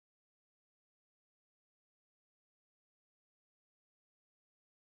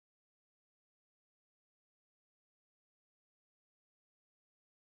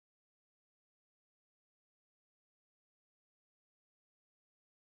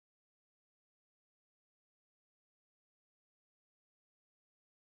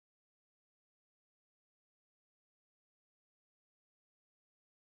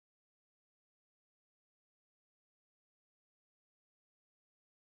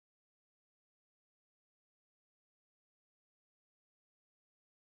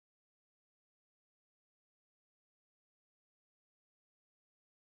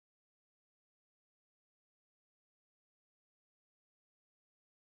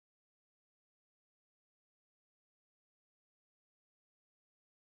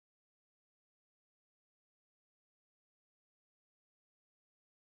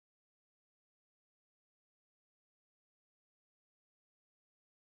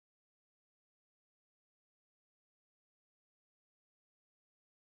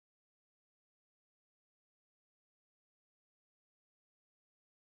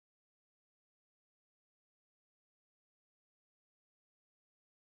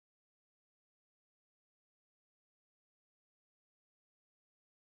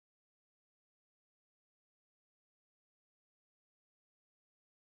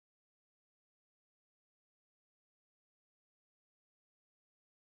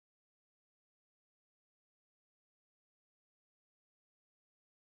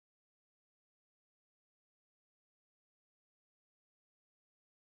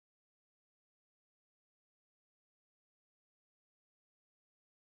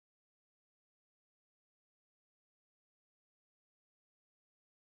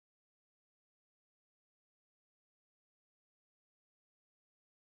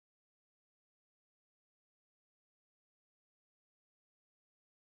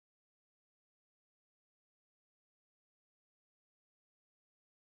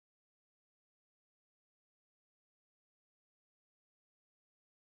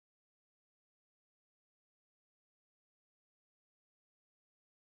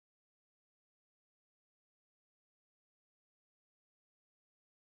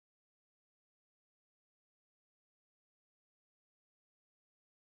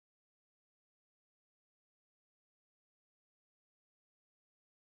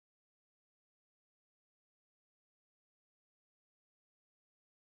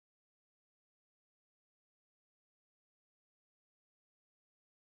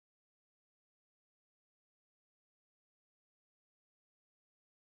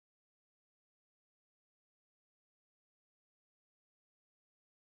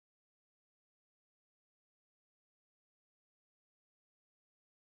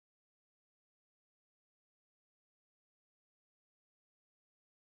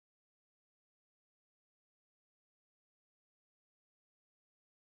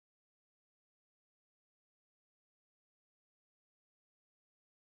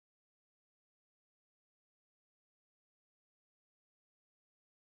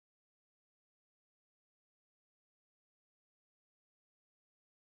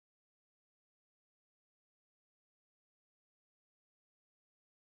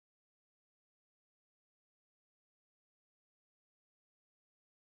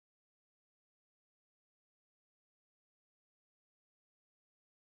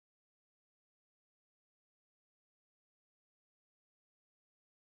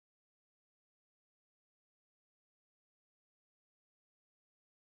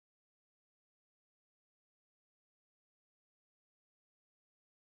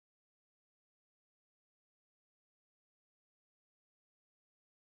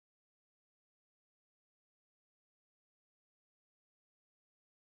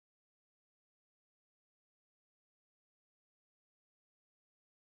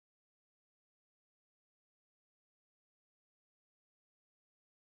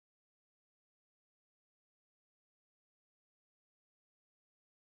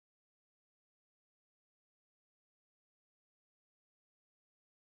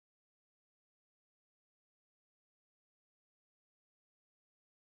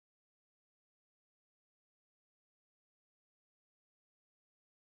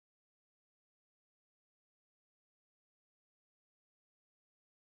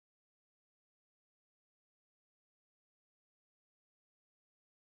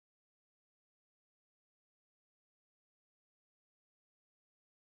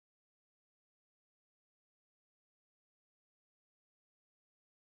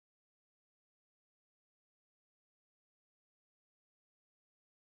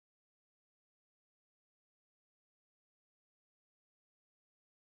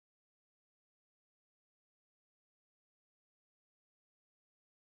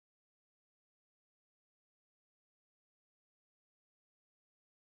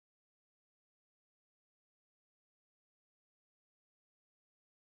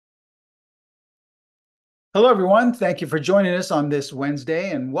Hello, everyone. Thank you for joining us on this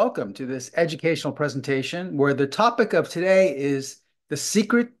Wednesday, and welcome to this educational presentation where the topic of today is the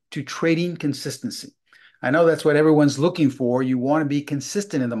secret to trading consistency. I know that's what everyone's looking for. You want to be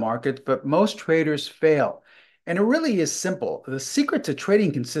consistent in the market, but most traders fail. And it really is simple. The secret to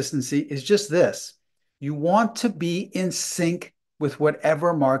trading consistency is just this. You want to be in sync with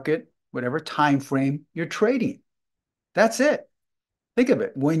whatever market, whatever time frame you're trading. That's it. Think of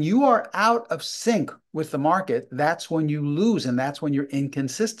it. When you are out of sync with the market, that's when you lose and that's when you're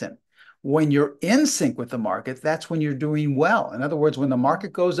inconsistent. When you're in sync with the market, that's when you're doing well. In other words, when the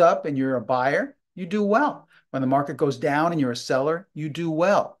market goes up and you're a buyer, you do well. When the market goes down and you're a seller, you do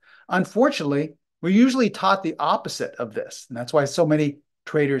well. Unfortunately, we're usually taught the opposite of this. And that's why so many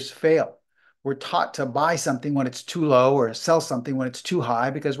traders fail. We're taught to buy something when it's too low or sell something when it's too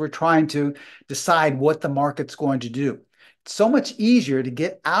high because we're trying to decide what the market's going to do. It's so much easier to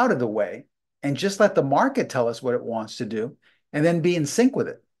get out of the way and just let the market tell us what it wants to do and then be in sync with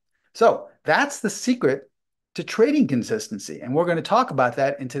it. So that's the secret to trading consistency. And we're going to talk about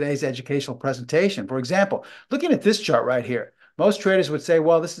that in today's educational presentation. For example, looking at this chart right here, most traders would say,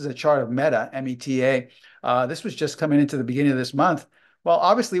 well, this is a chart of Meta, META. This was just coming into the beginning of this month. Well,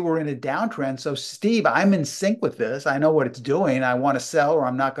 obviously, we're in a downtrend. So, Steve, I'm in sync with this. I know what it's doing. I want to sell or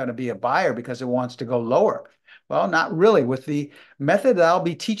I'm not going to be a buyer because it wants to go lower. Well, not really. With the method that I'll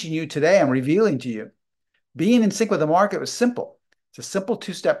be teaching you today, I'm revealing to you, being in sync with the market was simple. It's a simple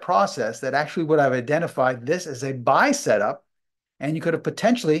two-step process that actually would have identified this as a buy setup, and you could have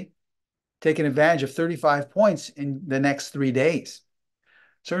potentially taken advantage of 35 points in the next 3 days.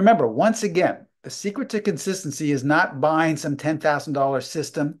 So remember, once again, the secret to consistency is not buying some $10,000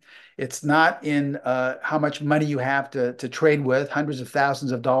 system. It's not in how much money you have to trade with, hundreds of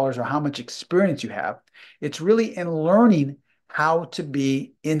thousands of dollars, or how much experience you have. It's really in learning how to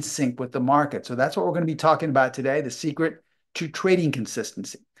be in sync with the market. So that's what we're going to be talking about today, the secret to trading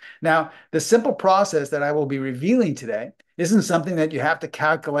consistency. Now, the simple process that I will be revealing today isn't something that you have to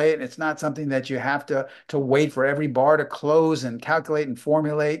calculate. It's not something that you have to wait for every bar to close and calculate and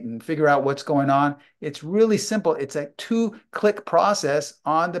formulate and figure out what's going on. It's really simple. It's a two-click process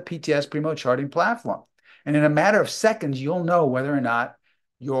on the PTS Primo charting platform. And in a matter of seconds, you'll know whether or not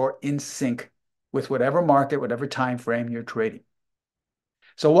you're in sync with whatever market, whatever time frame you're trading.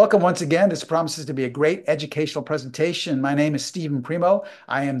 So welcome once again. This promises to be a great educational presentation. My name is Steven Primo.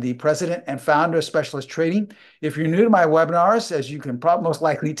 I am the president and founder of Specialist Trading. If you're new to my webinars, as you can most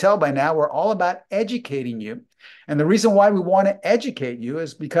likely tell by now, we're all about educating you. And the reason why we want to educate you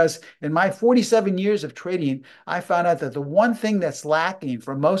is because in my 47 years of trading, I found out that the one thing that's lacking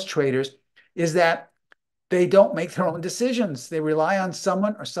for most traders is that they don't make their own decisions. They rely on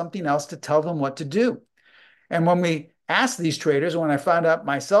someone or something else to tell them what to do. And when we asked these traders, when I found out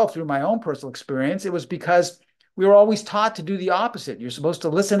myself through my own personal experience, it was because we were always taught to do the opposite. You're supposed to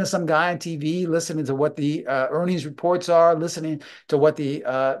listen to some guy on TV, listening to what the earnings reports are, listening to what the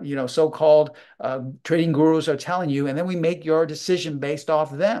so-called trading gurus are telling you, and then we make your decision based off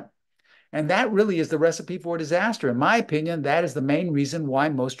them. And that really is the recipe for disaster. In my opinion, that is the main reason why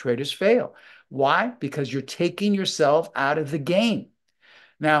most traders fail. Why? Because you're taking yourself out of the game.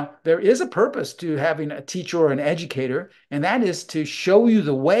 Now, there is a purpose to having a teacher or an educator, and that is to show you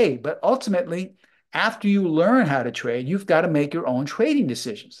the way. But ultimately, after you learn how to trade, you've got to make your own trading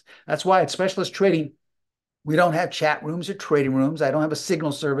decisions. That's why at Specialist Trading, we don't have chat rooms or trading rooms. I don't have a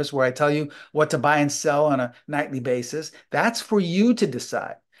signal service where I tell you what to buy and sell on a nightly basis. That's for you to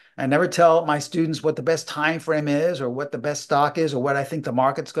decide. I never tell my students what the best time frame is or what the best stock is or what I think the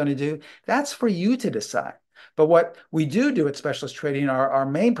market's going to do. That's for you to decide. But what we do at Specialist Trading, our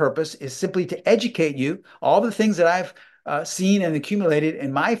main purpose is simply to educate you all the things that I've seen and accumulated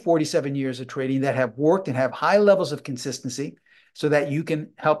in my 47 years of trading that have worked and have high levels of consistency so that you can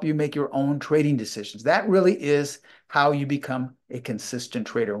help you make your own trading decisions. That really is how you become a consistent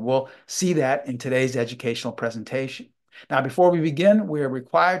trader. We'll see that in today's educational presentation. Now, before we begin, we are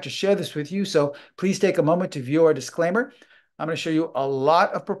required to share this with you, so please take a moment to view our disclaimer. I'm going to show you a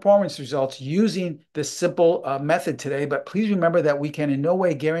lot of performance results using this simple method today, but please remember that we can in no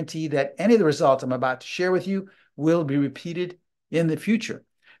way guarantee that any of the results I'm about to share with you will be repeated in the future.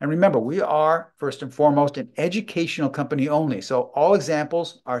 And remember, we are, first and foremost, an educational company only, so all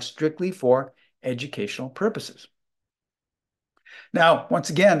examples are strictly for educational purposes. Now, once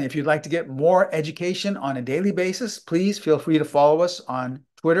again, if you'd like to get more education on a daily basis, please feel free to follow us on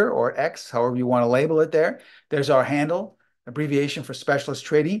Twitter or X, however you want to label it there. There's our handle, abbreviation for specialist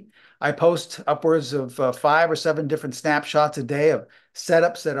trading. I post upwards of 5 or 7 different snapshots a day of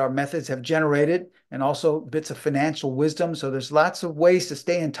setups that our methods have generated, and also bits of financial wisdom. So there's lots of ways to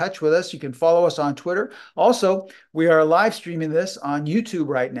stay in touch with us. You can follow us on Twitter. Also, we are live streaming this on YouTube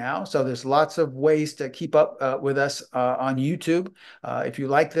right now. So there's lots of ways to keep up with us on YouTube. If you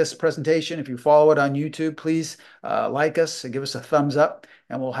like this presentation, if you follow it on YouTube, please like us and give us a thumbs up,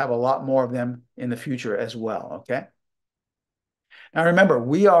 and we'll have a lot more of them in the future as well, okay? Now remember,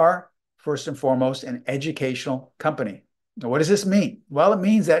 we are first and foremost an educational company. Now, what does this mean? Well, it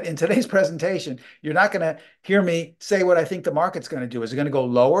means that in today's presentation, you're not going to hear me say what I think the market's going to do. Is it going to go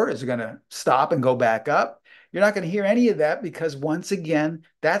lower? Is it going to stop and go back up? You're not going to hear any of that, because once again,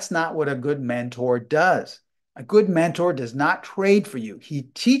 that's not what a good mentor does. A good mentor does not trade for you. He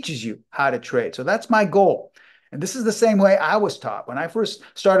teaches you how to trade. So that's my goal. And this is the same way I was taught. When I first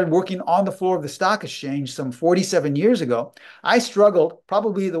started working on the floor of the stock exchange some 47 years ago, I struggled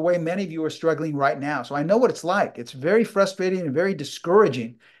probably the way many of you are struggling right now. So I know what it's like. It's very frustrating and very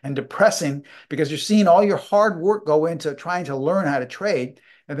discouraging and depressing, because you're seeing all your hard work go into trying to learn how to trade,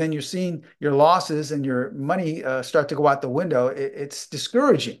 and then you're seeing your losses and your money start to go out the window. It's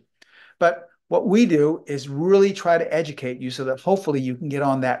discouraging. But what we do is really try to educate you so that hopefully you can get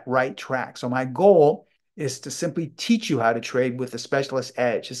on that right track. So my goal is to simply teach you how to trade with the specialist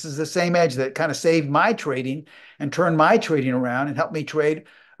edge. This is the same edge that kind of saved my trading and turned my trading around and helped me trade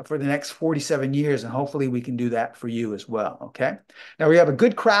for the next 47 years. And hopefully we can do that for you as well, okay? Now we have a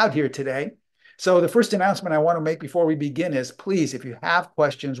good crowd here today. So the first announcement I want to make before we begin is, please, if you have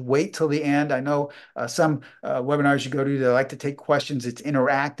questions, wait till the end. I know some webinars you go to, they like to take questions. It's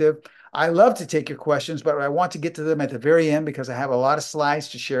interactive. I love to take your questions, but I want to get to them at the very end, because I have a lot of slides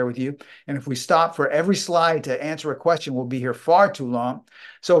to share with you. And if we stop for every slide to answer a question, we'll be here far too long.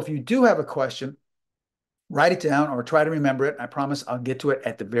 So if you do have a question, write it down or try to remember it. I promise I'll get to it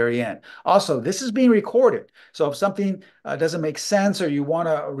at the very end. Also, this is being recorded. So if something doesn't make sense or you want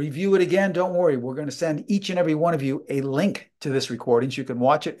to review it again, don't worry. We're going to send each and every one of you a link to this recording so you can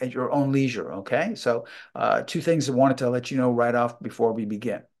watch it at your own leisure, okay? So 2 things I wanted to let you know right off before we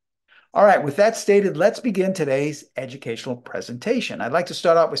begin. All right, with that stated, let's begin today's educational presentation. I'd like to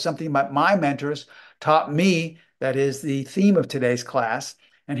start out with something that my mentors taught me that is the theme of today's class.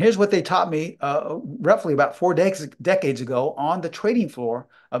 And here's what they taught me roughly about 4 decades ago on the trading floor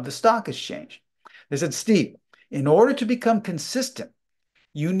of the stock exchange. They said, Steve, in order to become consistent,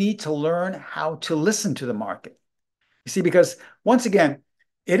 you need to learn how to listen to the market. You see, because once again,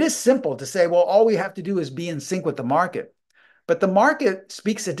 it is simple to say, well, all we have to do is be in sync with the market. But the market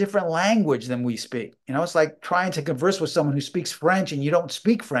speaks a different language than we speak. You know, it's like trying to converse with someone who speaks French and you don't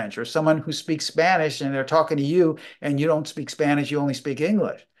speak French, or someone who speaks Spanish and they're talking to you and you don't speak Spanish, you only speak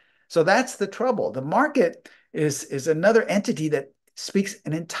English. So that's the trouble. The market is another entity that speaks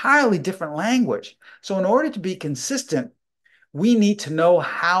an entirely different language. So in order to be consistent, we need to know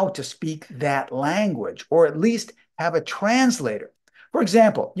how to speak that language, or at least have a translator. For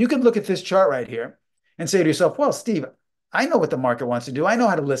example, you could look at this chart right here and say to yourself, well, Steve, I know what the market wants to do. I know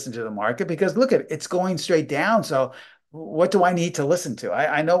how to listen to the market, because look at it, it's going straight down. So what do I need to listen to?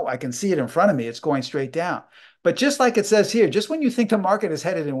 I know I can see it in front of me. It's going straight down. But just like it says here, just when you think the market is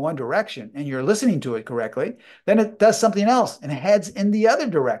headed in one direction and you're listening to it correctly, then it does something else and heads in the other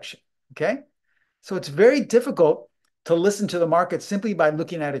direction, okay? So it's very difficult to listen to the market simply by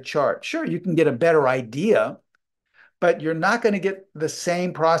looking at a chart. Sure, you can get a better idea, but you're not going to get the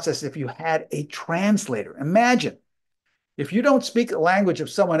same process if you had a translator. Imagine, if you don't speak the language of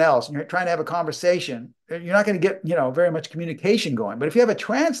someone else and you're trying to have a conversation, you're not going to get, very much communication going. But if you have a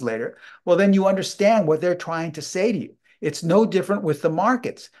translator, well, then you understand what they're trying to say to you. It's no different with the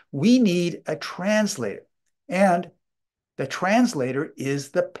markets. We need a translator. And the translator is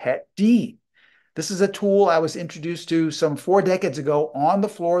the pet D. This is a tool I was introduced to some 4 decades ago on the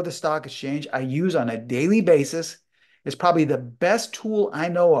floor of the stock exchange. I use on a daily basis. It's probably the best tool I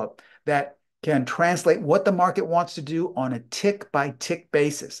know of that can translate what the market wants to do on a tick-by-tick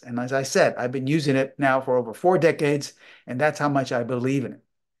basis. And as I said, I've been using it now for over 4 decades, and that's how much I believe in it.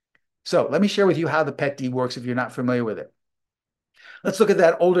 So let me share with you how the PET D works if you're not familiar with it. Let's look at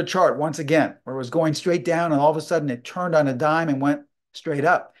that older chart once again, where it was going straight down and all of a sudden it turned on a dime and went straight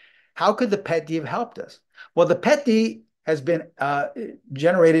up. How could the PET D have helped us? Well, the PET D has been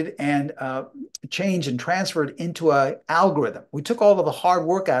generated and changed and transferred into an algorithm. We took all of the hard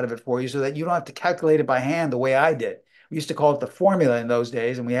work out of it for you so that you don't have to calculate it by hand the way I did. We used to call it the formula in those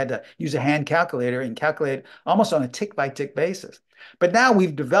days, and we had to use a hand calculator and calculate almost on a tick-by-tick basis. But now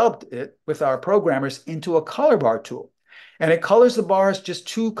we've developed it with our programmers into a color bar tool. And it colors the bars just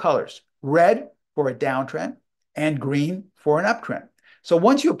 2 colors, red for a downtrend and green for an uptrend. So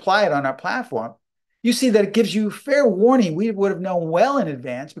once you apply it on our platform, you see that it gives you fair warning. We would have known well in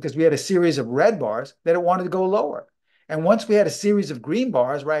advance because we had a series of red bars that it wanted to go lower. And once we had a series of green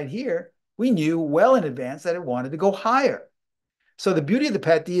bars right here, we knew well in advance that it wanted to go higher. So the beauty of the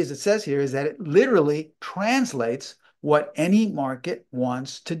PET-D, as it says here, is that it literally translates what any market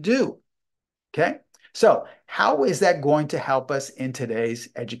wants to do. Okay? So how is that going to help us in today's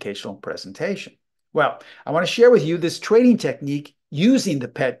educational presentation? Well, I want to share with you this trading technique using the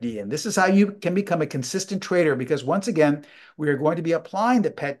PET-D. And this is how you can become a consistent trader because once again, we are going to be applying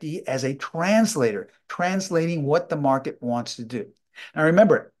the PET-D as a translator, translating what the market wants to do. Now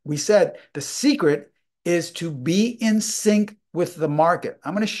remember, we said the secret is to be in sync with the market.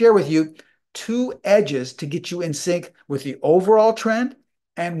 I'm going to share with you two edges to get you in sync with the overall trend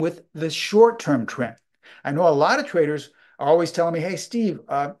and with the short-term trend. I know a lot of traders are always telling me, hey, Steve,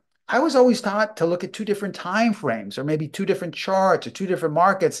 I was always taught to look at two different time frames or maybe two different charts or two different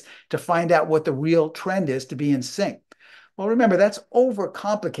markets to find out what the real trend is to be in sync. Well, remember, that's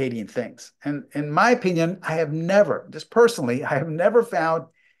overcomplicating things. And in my opinion, I have never, just personally, I have never found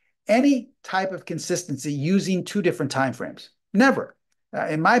any type of consistency using two different time frames. Never.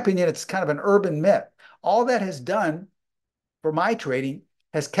 In my opinion, it's kind of an urban myth. All that has done for my trading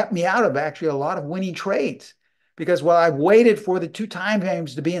has kept me out of actually a lot of winning trades because while I've waited for the two time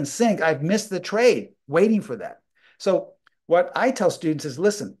frames to be in sync, I've missed the trade waiting for that. So what I tell students is,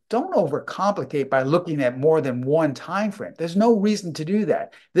 listen, don't overcomplicate by looking at more than one time frame. There's no reason to do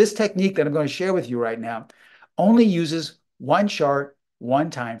that. This technique that I'm going to share with you right now only uses one chart, one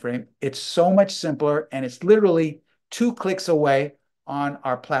time frame. It's so much simpler, and it's literally 2 clicks away on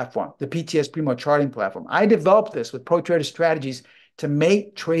our platform, the PTS Primo charting platform. I developed this with Pro Trader Strategies to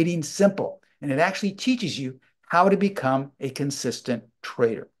make trading simple, and it actually teaches you how to become a consistent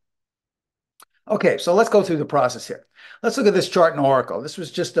trader. Okay, so let's go through the process here. Let's look at this chart in Oracle. This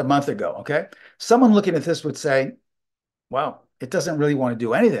was just a month ago, okay? Someone looking at this would say, well, it doesn't really want to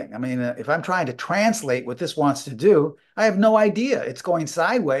do anything. I mean, if I'm trying to translate what this wants to do, I have no idea. It's going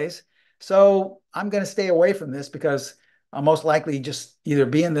sideways. So I'm going to stay away from this because I'll most likely just either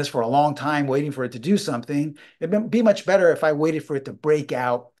be in this for a long time waiting for it to do something. It'd be much better if I waited for it to break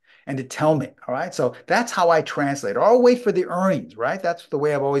out and to tell me, all right? So that's how I translate. Or I'll wait for the earnings, right? That's the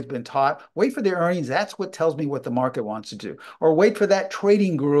way I've always been taught. Wait for the earnings. That's what tells me what the market wants to do. Or wait for that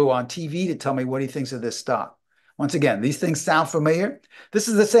trading guru on TV to tell me what he thinks of this stock. Once again, these things sound familiar. This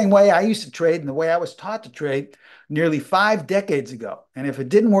is the same way I used to trade and the way I was taught to trade nearly 5 decades ago. And if it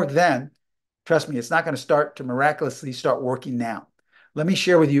didn't work then, trust me, it's not going to start to miraculously start working now. Let me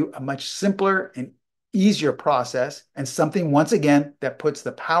share with you a much simpler and easier process and something, once again, that puts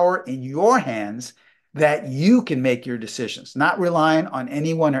the power in your hands that you can make your decisions, not relying on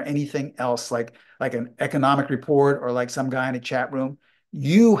anyone or anything else like an economic report or like some guy in a chat room.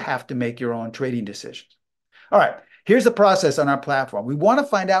 You have to make your own trading decisions. All right, here's the process on our platform. We want to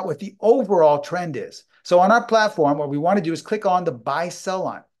find out what the overall trend is. So on our platform, what we want to do is click on the buy-sell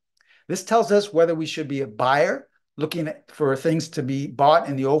line. This tells us whether we should be a buyer looking for things to be bought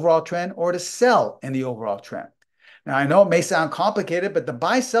in the overall trend or to sell in the overall trend. Now, I know it may sound complicated, but the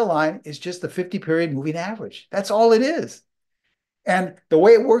buy-sell line is just the 50-period moving average. That's all it is. And the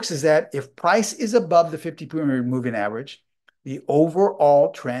way it works is that if price is above the 50-period moving average, the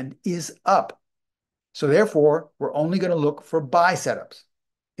overall trend is up. So therefore, we're only going to look for buy setups.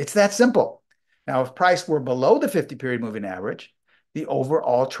 It's that simple. Now, if price were below the 50-period moving average, the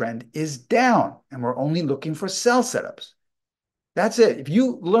overall trend is down, and we're only looking for sell setups. That's it. If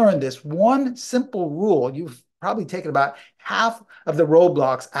you learn this one simple rule, you've probably taken about half of the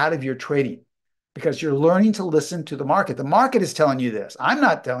roadblocks out of your trading because you're learning to listen to the market. The market is telling you this. I'm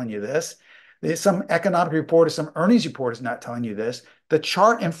not telling you this. There's some economic report or some earnings report is not telling you this. The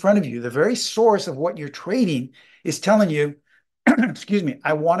chart in front of you, the very source of what you're trading, is telling you, excuse me,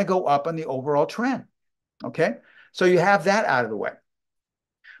 I want to go up on the overall trend. Okay? So you have that out of the way.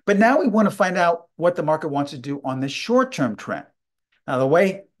 But now we want to find out what the market wants to do on the short-term trend. Now, the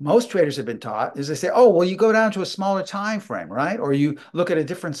way most traders have been taught is they say, oh, well, you go down to a smaller time frame, right? Or you look at a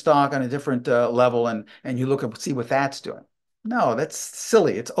different stock on a different level and you look and see what that's doing. No, that's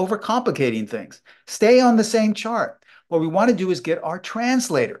silly. It's overcomplicating things. Stay on the same chart. What we want to do is get our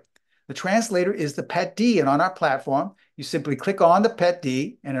translator. The translator is the PET-D, and on our platform, you simply click on the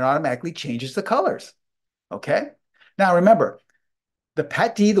PET-D and it automatically changes the colors. Okay? Now, remember, the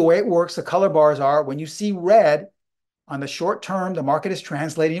PET-D, the way it works, the color bars are when you see red, on the short term, the market is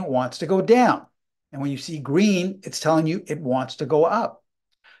translating it wants to go down. And when you see green, it's telling you it wants to go up.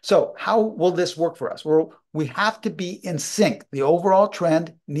 So how will this work for us? Well, we have to be in sync. The overall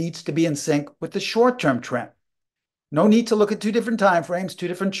trend needs to be in sync with the short-term trend. No need to look at two different time frames, two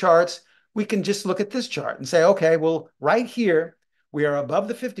different charts. We can just look at this chart and say, okay, well, right here, we are above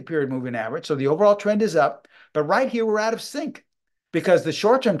the 50-period moving average. So the overall trend is up. But right here, we're out of sync because the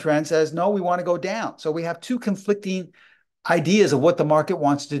short-term trend says, no, we want to go down. So we have two conflicting ideas of what the market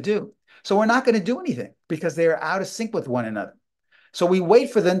wants to do. So we're not going to do anything because they are out of sync with one another. So we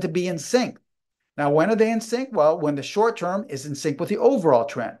wait for them to be in sync. Now, when are they in sync? Well, when the short term is in sync with the overall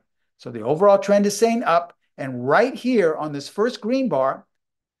trend. So the overall trend is saying up, and right here on this first green bar,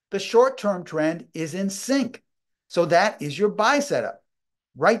 the short-term trend is in sync. So that is your buy setup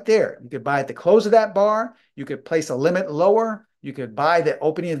right there. You could buy at the close of that bar. You could place a limit lower. You could buy the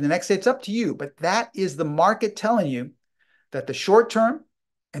opening of the next day. It's up to you, but that is the market telling you that the short term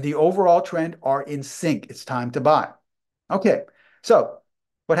and the overall trend are in sync. It's time to buy. Okay, so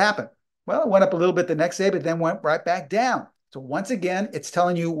what happened? Well, it went up a little bit the next day, but then went right back down. So once again, it's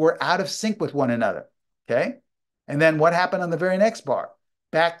telling you we're out of sync with one another. Okay, and then what happened on the very next bar?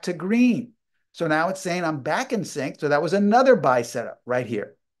 Back to green. So now it's saying I'm back in sync. So that was another buy setup right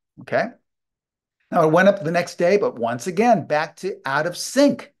here. Okay. Now it went up the next day, but once again, back to out of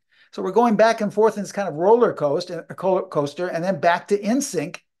sync. So we're going back and forth in this kind of roller coaster, and then back to in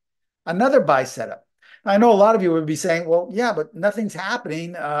sync, another buy setup. I know a lot of you would be saying, well, yeah, but nothing's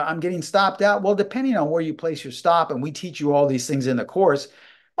happening. I'm getting stopped out. Well, depending on where you place your stop, and we teach you all these things in the course,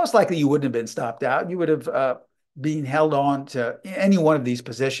 most likely you wouldn't have been stopped out. You would have been held on to any one of these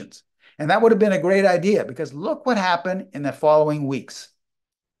positions. And that would have been a great idea because look what happened in the following weeks.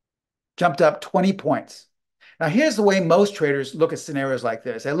 Jumped up 20 points. Now, here's the way most traders look at scenarios like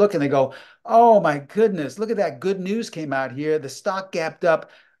this. They look and they go, oh my goodness, look at that good news came out here. The stock gapped up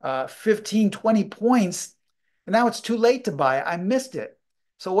 15, 20 points, and now it's too late to buy it. I missed it.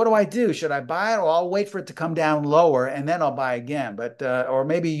 So what do I do? Should I buy it, or I'll wait for it to come down lower and then I'll buy again? But or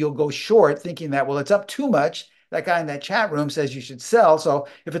maybe you'll go short thinking that, well, it's up too much. That guy in that chat room says you should sell. So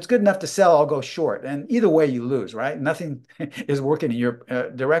if it's good enough to sell, I'll go short. And either way, you lose, right? Nothing is working in your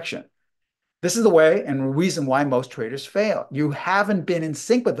direction. This is the way and reason why most traders fail. You haven't been in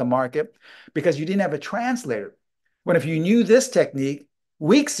sync with the market because you didn't have a translator. When if you knew this technique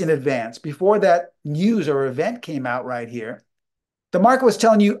weeks in advance, before that news or event came out right here, the market was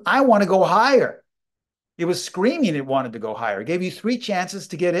telling you, I want to go higher. It was screaming it wanted to go higher. It gave you 3 chances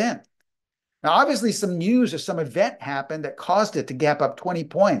to get in. Now, obviously, some news or some event happened that caused it to gap up 20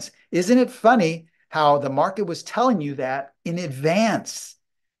 points. Isn't it funny how the market was telling you that in advance?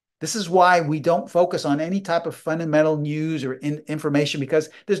 This is why we don't focus on any type of fundamental news or information because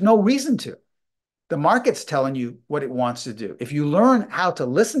there's no reason to. The market's telling you what it wants to do. If you learn how to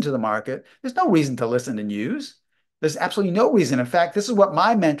listen to the market, there's no reason to listen to news. There's absolutely no reason. In fact, this is what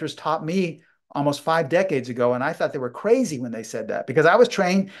my mentors taught me almost 5 decades ago, and I thought they were crazy when they said that because I was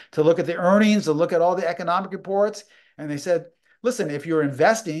trained to look at the earnings, to look at all the economic reports, and they said, listen, if you're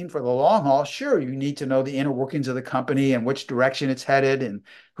investing for the long haul, sure, you need to know the inner workings of the company and which direction it's headed and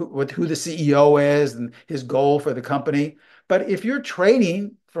who the CEO is and his goal for the company. But if you're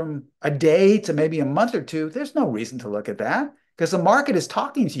trading from a day to maybe a month or two, there's no reason to look at that because the market is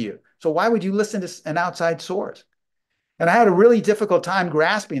talking to you. So why would you listen to an outside source? And I had a really difficult time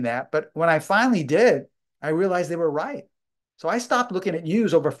grasping that. But when I finally did, I realized they were right. So I stopped looking at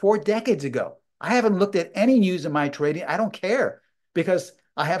news over 4 decades ago. I haven't looked at any news in my trading. I don't care because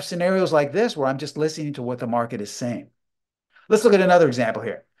I have scenarios like this where I'm just listening to what the market is saying. Let's look at another example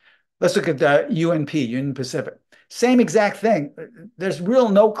here. Let's look at the UNP, Union Pacific. Same exact thing. There's real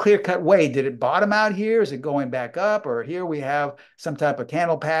no clear-cut way. Did it bottom out here? Is it going back up? Or here we have some type of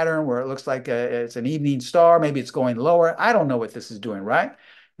candle pattern where it looks like it's an evening star. Maybe it's going lower. I don't know what this is doing, right?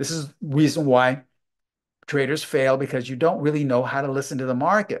 This is the reason why traders fail because you don't really know how to listen to the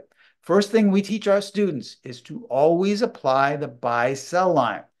market. First thing we teach our students is to always apply the buy-sell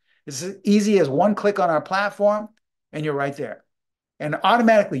line. It's as easy as one click on our platform, and you're right there. And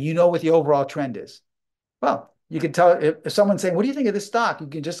automatically, you know what the overall trend is. Well, you can tell if someone's saying, what do you think of this stock? You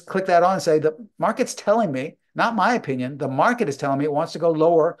can just click that on and say, the market's telling me, not my opinion, the market is telling me it wants to go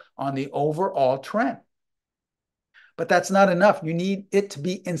lower on the overall trend. But that's not enough. You need it to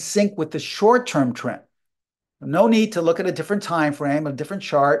be in sync with the short-term trend. No need to look at a different time frame, a different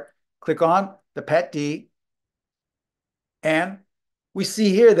chart. Click on the PET D. And we see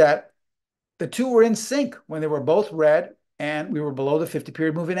here that the two were in sync when they were both red and we were below the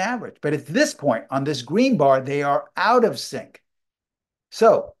 50-period moving average. But at this point, on this green bar, they are out of sync.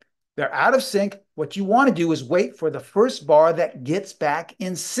 So they're out of sync. What you want to do is wait for the first bar that gets back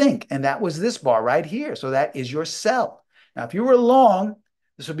in sync. And that was this bar right here. So that is your sell. Now, if you were long,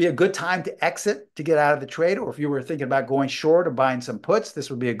 this would be a good time to exit to get out of the trade. Or if you were thinking about going short or buying some puts, this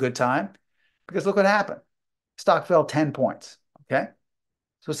would be a good time. Because look what happened. stock fell 10 points. Okay.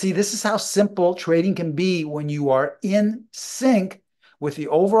 So see, this is how simple trading can be when you are in sync with the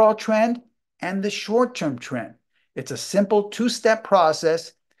overall trend and the short-term trend. It's a simple two-step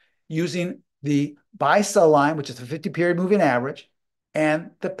process using the buy-sell line, which is the 50-period moving average,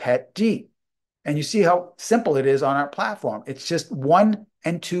 and the PET-D. And you see how simple it is on our platform. It's just 1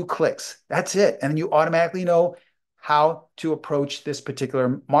 and 2 clicks. That's it. And you automatically know how to approach this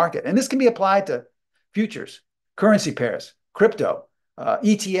particular market. And this can be applied to futures, currency pairs, crypto,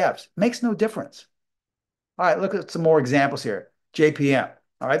 ETFs. Makes no difference. All right, look at some more examples here. JPM.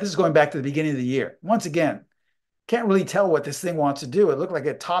 All right, this is going back to the beginning of the year. Once again, can't really tell what this thing wants to do. It looked like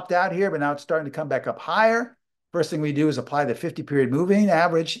it topped out here, but now it's starting to come back up higher. First thing we do is apply the 50-period moving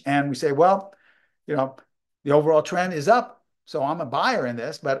average, and we say, well, the overall trend is up, so I'm a buyer in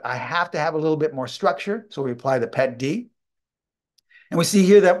this, but I have to have a little bit more structure. So we apply the PET-D. And we see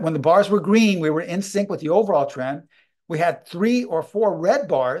here that when the bars were green, we were in sync with the overall trend. We had 3 or 4 red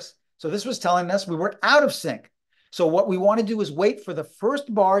bars. So this was telling us we were out of sync. So what we want to do is wait for the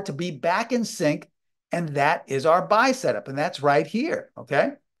first bar to be back in sync, and that is our buy setup, and that's right here,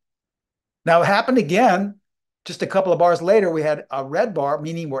 okay? Now it happened again. Just a couple of bars later, we had a red bar,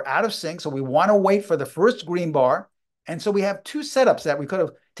 meaning we're out of sync. So we want to wait for the first green bar. And so we have 2 setups that we could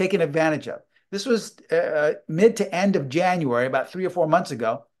have taken advantage of. This was mid to end of January, about 3 or 4 months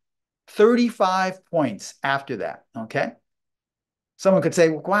ago, 35 points after that, okay? Someone could say,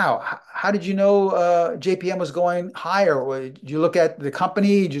 wow, how did you know JPM was going higher? Did you look at the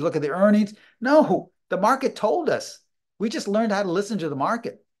company? Did you look at the earnings? No, the market told us. We just learned how to listen to the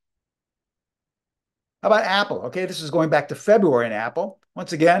market. How about Apple? Okay, this is going back to February in Apple.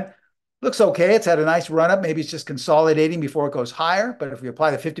 Once again, looks okay. It's had a nice run up. Maybe it's just consolidating before it goes higher. But if we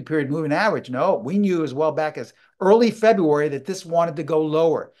apply the 50-period moving average, no, we knew as well back as early February that this wanted to go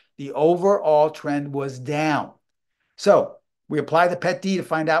lower. The overall trend was down. So we apply the PET-D to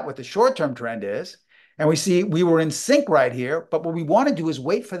find out what the short-term trend is. And we see we were in sync right here. But what we want to do is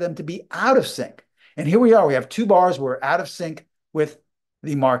wait for them to be out of sync. And here we are. We have 2 bars. We're out of sync with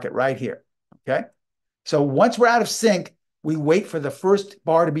the market right here. Okay. So once we're out of sync, we wait for the first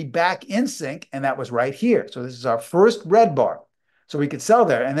bar to be back in sync, and that was right here. So this is our first red bar. So we could sell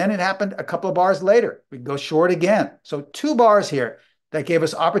there. And then it happened a couple of bars later. We could go short again. So 2 bars here that gave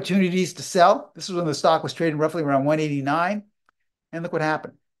us opportunities to sell. This was when the stock was trading roughly around 189. And look what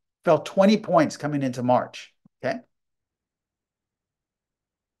happened. Fell 20 points coming into March. Okay.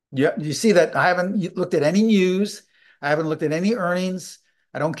 Yeah, you see that I haven't looked at any news. I haven't looked at any earnings.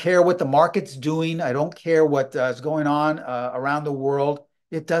 I don't care what the market's doing. I don't care what is going on around the world.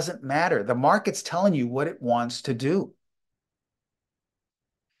 It doesn't matter. The market's telling you what it wants to do.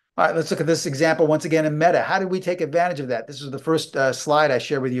 All right, let's look at this example once again in Meta. How did we take advantage of that? This was the first slide I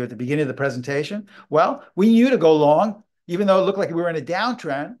shared with you at the beginning of the presentation. Well, we knew to go long, even though it looked like we were in a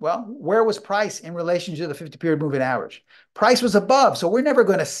downtrend. Well, where was price in relation to the 50-period moving average? Price was above, so we're never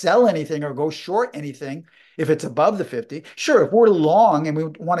going to sell anything or go short anything if it's above the 50. Sure, if we're long and we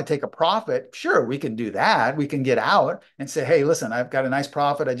want to take a profit, sure, we can do that. We can get out and say, hey, listen, I've got a nice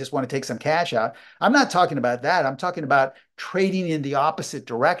profit. I just want to take some cash out. I'm not talking about that. I'm talking about trading in the opposite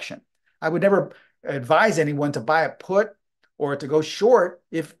direction. I would never advise anyone to buy a put or to go short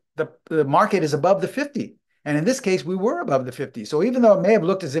if the market is above the 50. And in this case, we were above the 50. So even though it may have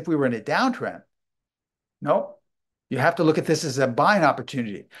looked as if we were in a downtrend, no, you have to look at this as a buying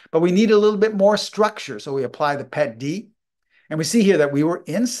opportunity. But we need a little bit more structure. So we apply the PET-D. And we see here that we were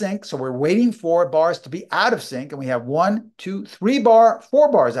in sync. So we're waiting for bars to be out of sync. And we have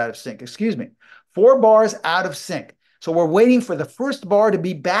 4 bars out of sync. Excuse me. 4 bars out of sync. So we're waiting for the first bar to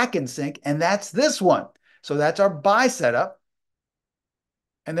be back in sync. And that's this one. So that's our buy setup.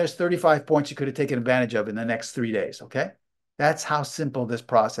 And there's 35 points you could have taken advantage of in the next 3 days, okay? That's how simple this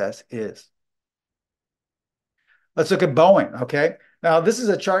process is. Let's look at Boeing, okay? Now, this is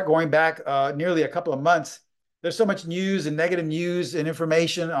a chart going back nearly a couple of months. There's so much news and negative news and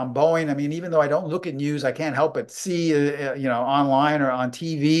information on Boeing. I mean, even though I don't look at news, I can't help but see, online or on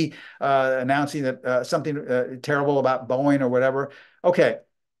TV announcing that something terrible about Boeing or whatever. Okay.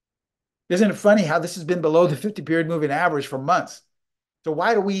 Isn't it funny how this has been below the 50-period moving average for months? So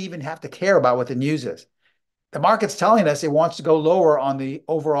why do we even have to care about what the news is? The market's telling us it wants to go lower on the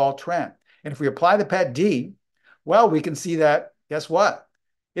overall trend. And if we apply the PET-D, well, we can see that, guess what?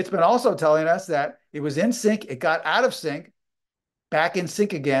 It's been also telling us that it was in sync, it got out of sync, back in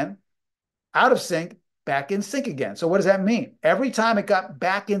sync again, out of sync, back in sync again. So what does that mean? Every time it got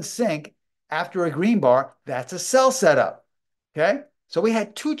back in sync after a green bar, that's a sell setup, okay? So we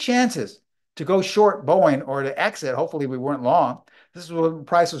had 2 chances to go short Boeing or to exit. Hopefully we weren't long. This is when the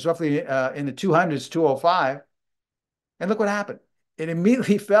price was roughly in the 200s, 205. And look what happened. It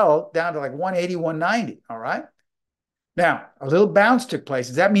immediately fell down to like 180, 190. All right. Now, a little bounce took place.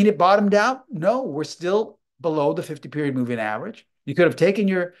 Does that mean it bottomed out? No, we're still below the 50-period moving average. You could have taken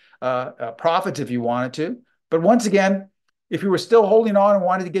your profits if you wanted to. But once again, if you were still holding on and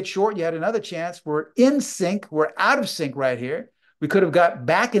wanted to get short, you had another chance. We're in sync. We're out of sync right here. We could have got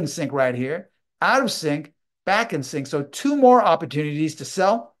back in sync right here, out of sync, back in sync. So two more opportunities to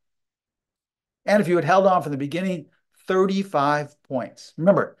sell. And if you had held on from the beginning, 35 points.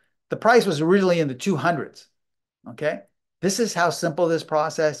 Remember, the price was originally in the 200s. Okay. This is how simple this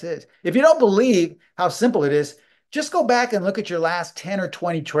process is. If you don't believe how simple it is, just go back and look at your last 10 or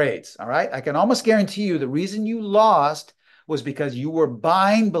 20 trades. All right. I can almost guarantee you the reason you lost was because you were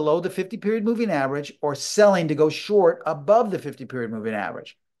buying below the 50-period moving average or selling to go short above the 50-period moving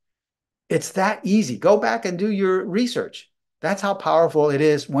average. It's that easy. Go back and do your research. That's how powerful it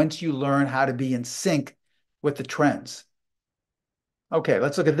is once you learn how to be in sync with the trends. Okay,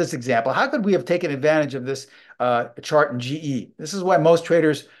 let's look at this example. How could we have taken advantage of this chart in GE? This is why most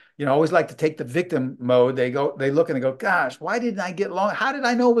traders, always like to take the victim mode. They look and they go, "Gosh, why didn't I get long? How did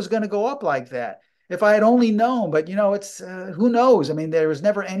I know it was going to go up like that? If I had only known." But it's who knows? I mean, there was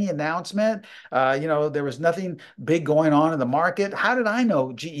never any announcement. There was nothing big going on in the market. How did I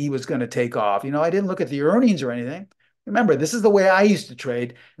know GE was going to take off? I didn't look at the earnings or anything. Remember, this is the way I used to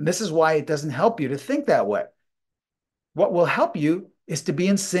trade, and this is why it doesn't help you to think that way. What will help you is to be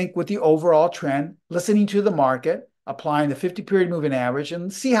in sync with the overall trend, listening to the market, applying the 50-period moving average,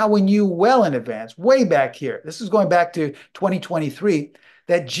 and see how we knew well in advance, way back here. This is going back to 2023,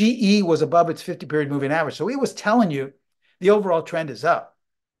 that GE was above its 50-period moving average. So it was telling you the overall trend is up.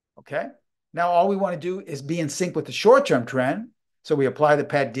 Okay. Now all we want to do is be in sync with the short-term trend. So we apply the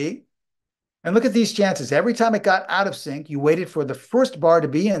PET-D. And look at these chances. Every time it got out of sync, you waited for the first bar to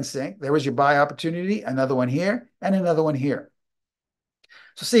be in sync. There was your buy opportunity, another one here, and another one here.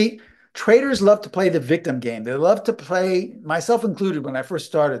 So see, traders love to play the victim game. They love to play, myself included, when I first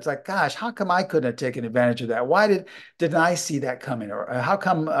started. It's like, gosh, how come I couldn't have taken advantage of that? Why didn't I see that coming? Or how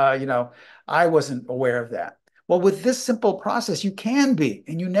come, I wasn't aware of that? Well, with this simple process, you can be,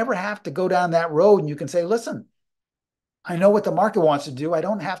 and you never have to go down that road. And you can say, listen, I know what the market wants to do. I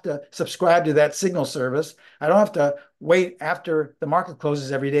don't have to subscribe to that signal service. I don't have to wait after the market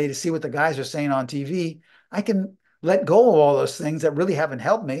closes every day to see what the guys are saying on TV. I can let go of all those things that really haven't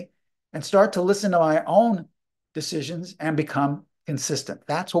helped me and start to listen to my own decisions and become consistent.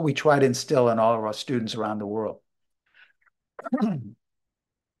 That's what we try to instill in all of our students around the world. All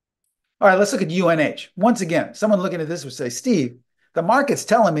right, let's look at UNH. Once again, someone looking at this would say, Steve, the market's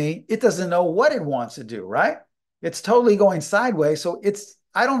telling me it doesn't know what it wants to do, right? It's totally going sideways. So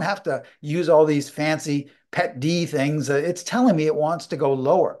I don't have to use all these fancy PET-D things. It's telling me it wants to go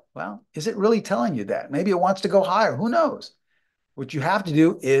lower. Well, is it really telling you that? Maybe it wants to go higher. Who knows? What you have to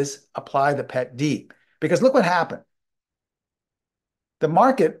do is apply the PET-D, because look what happened. The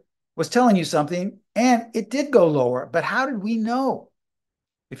market was telling you something and it did go lower, but how did we know?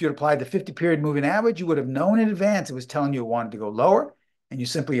 If you had applied the 50-period moving average, you would have known in advance it was telling you it wanted to go lower, and you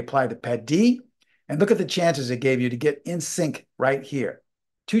simply applied the PET-D. And look at the chances it gave you to get in sync right here.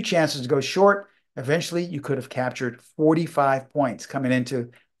 2 chances to go short. Eventually, you could have captured 45 points coming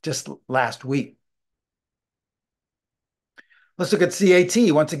into just last week. Let's look at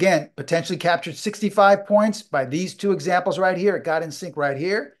CAT. Once again, potentially captured 65 points by these 2 examples right here. It got in sync right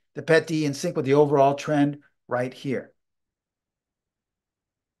here. The PET-D in sync with the overall trend right here.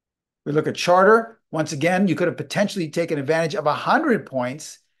 We look at Charter. Once again, you could have potentially taken advantage of 100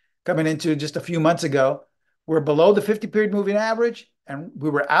 points coming into just a few months ago. We're below the 50-period moving average, and we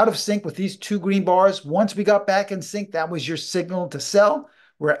were out of sync with these 2 green bars. Once we got back in sync, that was your signal to sell.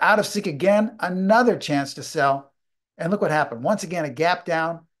 We're out of sync again, another chance to sell. And look what happened. Once again, a gap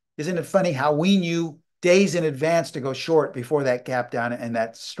down. Isn't it funny how we knew days in advance to go short before that gap down and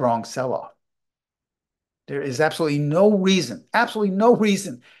that strong sell-off? There is absolutely no reason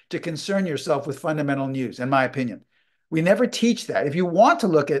to concern yourself with fundamental news, in my opinion. We never teach that. If you want to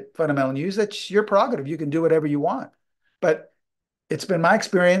look at fundamental news, that's your prerogative. You can do whatever you want. But it's been my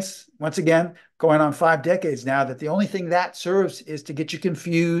experience, once again, going on 5 decades now, that the only thing that serves is to get you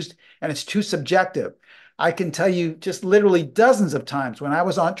confused, and it's too subjective. I can tell you just literally dozens of times when I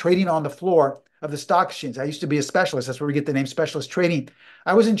was trading on the floor of the stock exchange. I used to be a specialist. That's where we get the name specialist trading.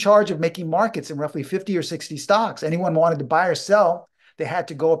 I was in charge of making markets in roughly 50 or 60 stocks. Anyone wanted to buy or sell, they had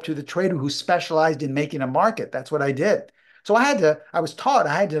to go up to the trader who specialized in making a market. That's what I did. So I was taught,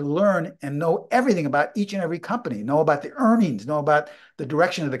 I had to learn and know everything about each and every company, know about the earnings, know about the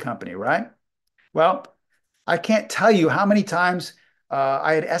direction of the company, right? Well, I can't tell you how many times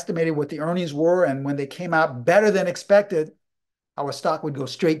I had estimated what the earnings were, and when they came out better than expected, our stock would go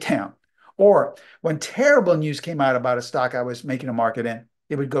straight down. Or when terrible news came out about a stock I was making a market in,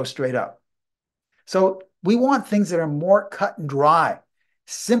 it would go straight up. So we want things that are more cut and dry,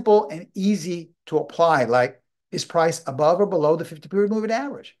 simple and easy to apply, like is price above or below the 50-period moving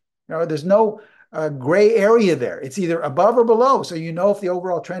average? There's no gray area there. It's either above or below, so you know if the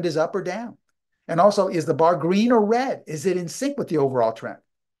overall trend is up or down. And also, is the bar green or red? Is it in sync with the overall trend?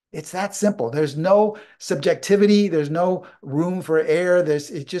 It's that simple. There's no subjectivity. There's no room for error. It's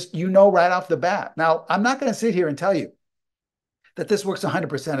just, right off the bat. Now, I'm not going to sit here and tell you that this works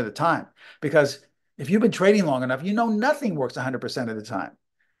 100% of the time, because if you've been trading long enough, nothing works 100% of the time.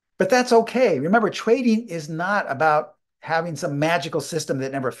 But that's okay. Remember, trading is not about having some magical system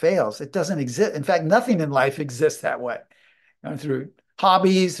that never fails. It doesn't exist. In fact, nothing in life exists that way. Through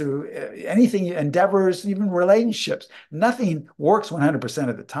hobbies, through anything, endeavors, even relationships, nothing works 100%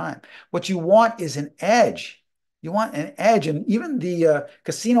 of the time. What you want is an edge. You want an edge. And even the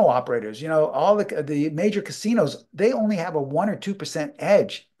casino operators, all the major casinos, they only have a 1 or 2%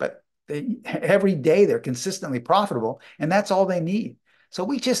 edge, but every day they're consistently profitable, and that's all they need. So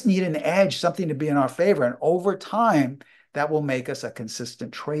we just need an edge, something to be in our favor. And over time, that will make us a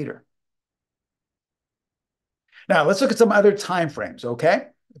consistent trader. Now, let's look at some other time frames, okay?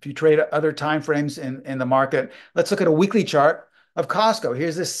 If you trade other time frames in the market, let's look at a weekly chart of Costco.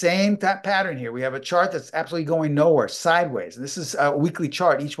 Here's the same pattern here. We have a chart that's absolutely going nowhere, sideways. This is a weekly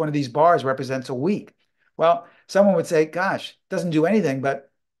chart. Each one of these bars represents a week. Well, someone would say, gosh, doesn't do anything,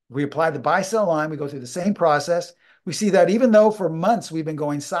 but we apply the buy-sell line. We go through the same process. We see that even though for months we've been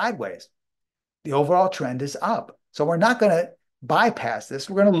going sideways, the overall trend is up. So we're not going to bypass this.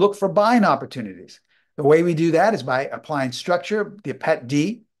 We're going to look for buying opportunities. The way we do that is by applying structure, the pet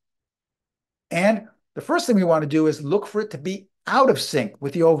D. And the first thing we want to do is look for it to be out of sync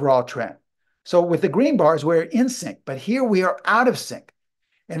with the overall trend. So with the green bars, we're in sync, but here we are out of sync.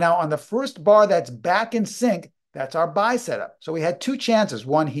 And now on the first bar that's back in sync, that's our buy setup. So we had two chances,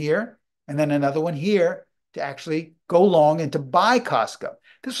 one here and then another one here, to actually go long and to buy Costco.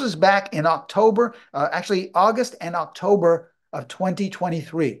 This was back in October, actually August and October of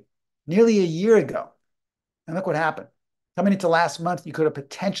 2023, nearly a year ago. And look what happened. Coming into last month, you could have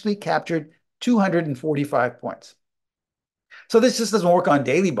potentially captured 245 points. So this just doesn't work on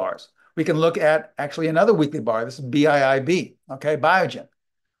daily bars. We can look at actually another weekly bar. This is BIIB, okay, Biogen.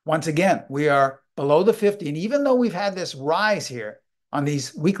 Once again, we are below the 50. And even though we've had this rise here on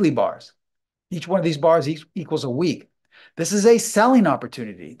these weekly bars, each one of these bars equals a week. This is a selling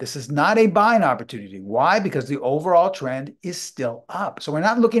opportunity. This is not a buying opportunity. Why? Because the overall trend is still up. So we're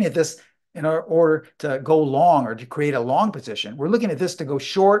not looking at this in order to go long or to create a long position. We're looking at this to go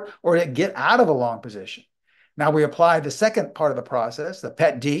short or to get out of a long position. Now we apply the second part of the process, the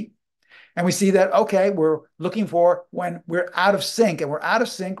PET D, and we see that, okay, we're looking for when we're out of sync, and we're out of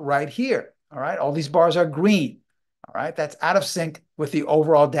sync right here. All right, all these bars are green. All right, that's out of sync with the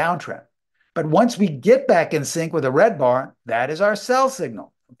overall downtrend. But once we get back in sync with a red bar, that is our sell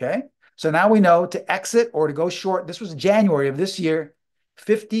signal, okay? So now we know to exit or to go short. This was January of this year,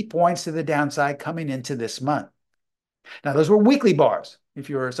 50 points to the downside coming into this month. Now, those were weekly bars if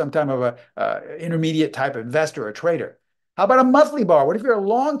you're some type of a intermediate type of investor or trader. How about a monthly bar? What if you're a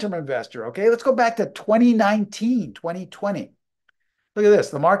long-term investor? Okay, let's go back to 2019, 2020. Look at this.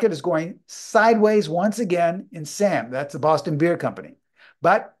 The market is going sideways once again in SAM. That's the Boston Beer Company.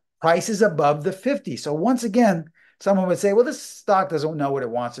 But price is above the 50. So once again, someone would say, well, this stock doesn't know what it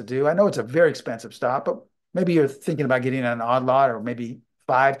wants to do. I know it's a very expensive stock, but maybe you're thinking about getting an odd lot or maybe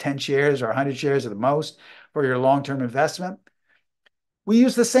 5, 10 shares or 100 shares at the most for your long-term investment. We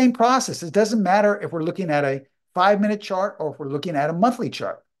use the same process. It doesn't matter if we're looking at a 5-minute chart or if we're looking at a monthly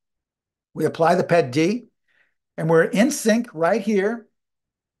chart. We apply the PET D, and we're in sync right here,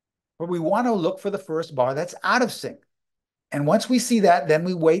 but we want to look for the first bar that's out of sync. And once we see that, then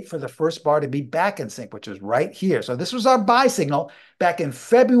we wait for the first bar to be back in sync, which is right here. So this was our buy signal back in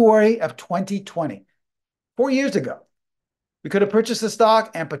February of 2020, 4 years ago. We could have purchased the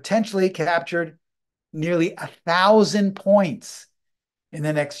stock and potentially captured nearly 1,000 points in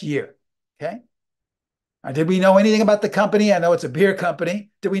the next year, okay? Now, did we know anything about the company? I know it's a beer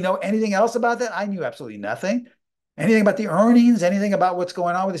company. Did we know anything else about that? I knew absolutely nothing. Anything about the earnings? Anything about what's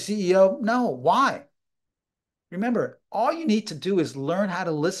going on with the CEO? No. Why? Remember, all you need to do is learn how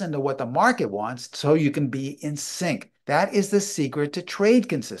to listen to what the market wants so you can be in sync. That is the secret to trade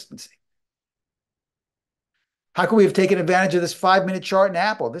consistency. How could we have taken advantage of this 5-minute chart in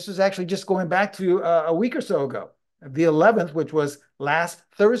Apple? This was actually just going back to a week or so ago, the 11th, which was last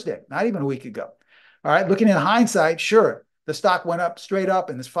Thursday, not even a week ago. All right, looking in hindsight, sure, the stock went up straight up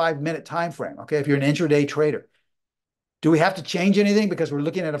in this 5-minute time frame, okay, if you're an intraday trader. Do we have to change anything because we're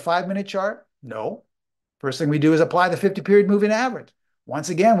looking at a 5-minute chart? No. First thing we do is apply the 50-period moving average. Once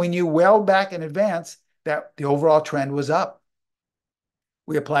again, we knew well back in advance that the overall trend was up.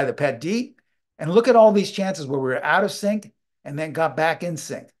 We apply the PET-D, and look at all these chances where we were out of sync and then got back in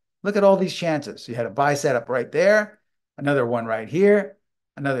sync. Look at all these chances. You had a buy setup right there, another one right here,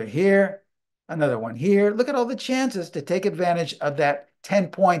 another here, another one here. Look at all the chances to take advantage of that 10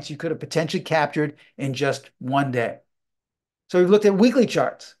 points you could have potentially captured in just one day. So we've looked at weekly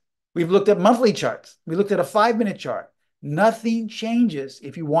charts. We've looked at monthly charts. We looked at a 5-minute chart. Nothing changes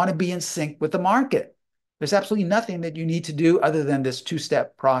if you want to be in sync with the market. There's absolutely nothing that you need to do other than this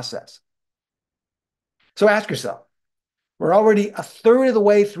two-step process. So ask yourself, we're already a third of the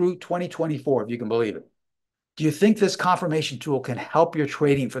way through 2024, if you can believe it. Do you think this confirmation tool can help your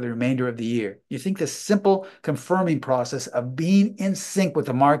trading for the remainder of the year? Do you think this simple confirming process of being in sync with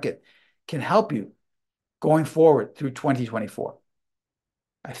the market can help you going forward through 2024?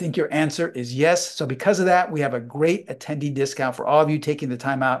 I think your answer is yes. So because of that, we have a great attendee discount for all of you taking the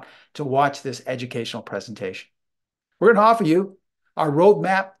time out to watch this educational presentation. We're going to offer you our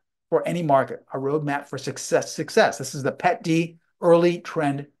roadmap for any market, our roadmap for success. This is the PET-D Early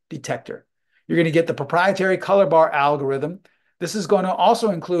Trend Detector. You're going to get the proprietary color bar algorithm. This is going to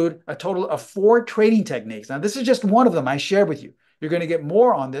also include a total of 4 trading techniques. Now, this is just one of them I shared with you. You're going to get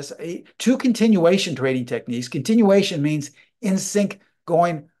more on this. 2 continuation trading techniques. Continuation means in sync,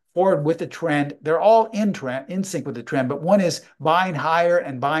 going forward with the trend. They're all in sync with the trend, but one is buying higher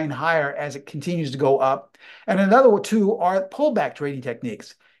and buying higher as it continues to go up. And another 2 are pullback trading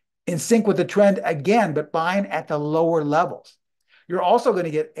techniques, in sync with the trend again, but buying at the lower levels. You're also going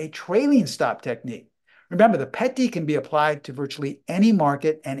to get a trailing stop technique. Remember, the PET-D can be applied to virtually any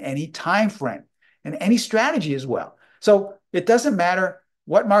market and any time frame and any strategy as well. So it doesn't matter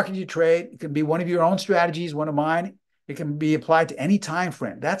what market you trade. It can be one of your own strategies, one of mine. It can be applied to any time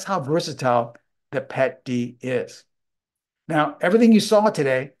frame. That's how versatile the PET-D is. Now, everything you saw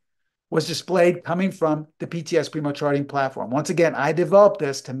today was displayed coming from the PTS Primo charting platform. Once again, I developed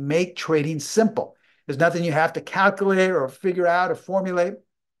this to make trading simple. There's nothing you have to calculate or figure out or formulate.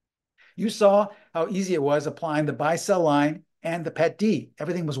 You saw how easy it was applying the buy-sell line and the PET-D.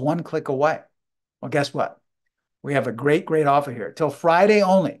 Everything was one click away. Well, guess what? We have a great, great offer here. Till Friday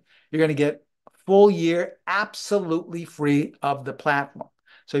only, you're going to get full year absolutely free of the platform.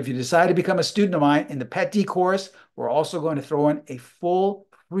 So if you decide to become a student of mine in the PET-D course, we're also going to throw in a full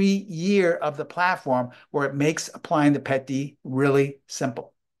free year of the platform where it makes applying the PET-D really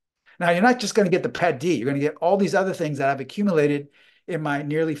simple. Now, you're not just going to get the PET-D. You're going to get all these other things that I've accumulated in my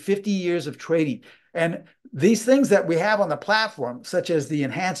nearly 50 years of trading. And these things that we have on the platform, such as the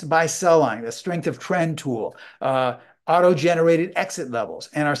enhanced buy-sell line, the strength of trend tool, auto-generated exit levels,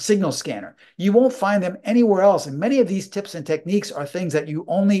 and our signal scanner. You won't find them anywhere else. And many of these tips and techniques are things that you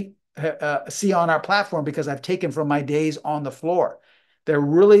only see on our platform because I've taken from my days on the floor. They're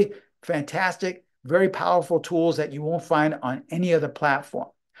really fantastic, very powerful tools that you won't find on any other platform.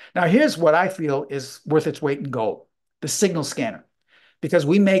 Now, here's what I feel is worth its weight in gold, the signal scanner, because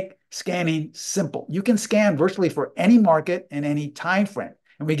we make scanning simple. You can scan virtually for any market in any time frame.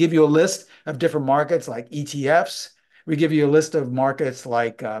 And we give you a list of different markets like ETFs. We give you a list of markets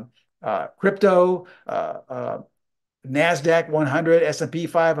like crypto, NASDAQ 100, S&P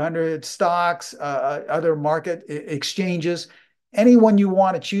 500, stocks, other market exchanges. Anyone you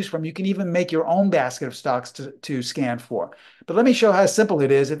want to choose from. You can even make your own basket of stocks to scan for. But let me show how simple it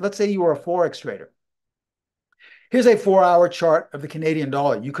is. Let's say you were a forex trader. Here's a 4-hour chart of the Canadian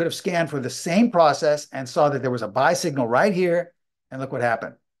dollar. You could have scanned for the same process and saw that there was a buy signal right here. And look what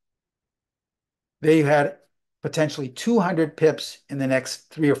happened. There you had potentially 200 pips in the next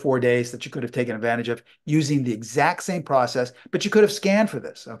 3 or 4 days that you could have taken advantage of using the exact same process, but you could have scanned for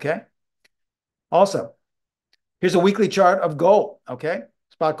this, okay? Also, here's a weekly chart of gold, okay?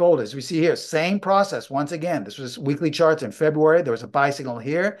 Spot gold, as we see here, same process. Once again, this was weekly charts in February. There was a buy signal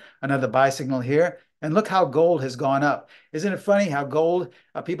here, another buy signal here. And look how gold has gone up. Isn't it funny how gold,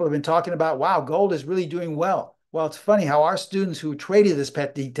 people have been talking about, wow, gold is really doing well. Well, it's funny how our students who traded this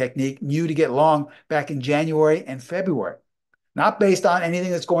PET-D technique knew to get long back in January and February. Not based on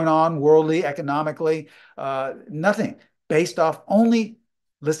anything that's going on worldly, economically, nothing. Based off only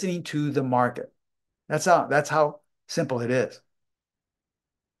listening to the market. That's how simple it is.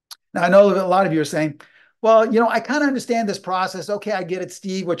 Now, I know a lot of you are saying, well, you know, I kind of understand this process. Okay, I get it,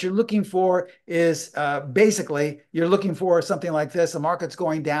 Steve. What you're looking for is basically, you're looking for something like this. The market's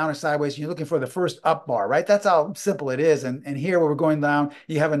going down or sideways. And you're looking for the first up bar, right? That's how simple it is. And here, where we're going down,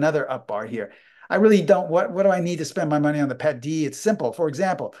 you have another up bar here. I really don't, what do I need to spend my money on the pet D? It's simple. For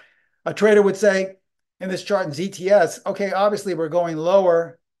example, a trader would say in this chart in ZTS, okay, obviously we're going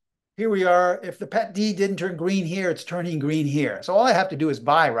lower. Here we are. If the pet D didn't turn green here, it's turning green here. So all I have to do is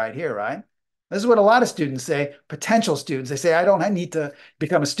buy right here, right? This is what a lot of students say, potential students. They say, I don't need to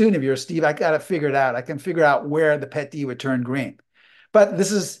become a student of yours, Steve. I got to figure it out. I can figure out where the pet D would turn green. But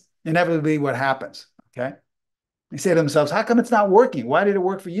this is inevitably what happens, okay? They say to themselves, how come it's not working? Why did it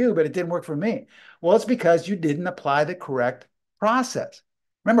work for you, but it didn't work for me? Well, it's because you didn't apply the correct process.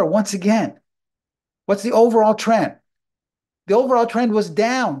 Remember, once again, what's the overall trend? The overall trend was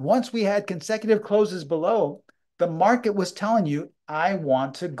down. Once we had consecutive closes below, the market was telling you, I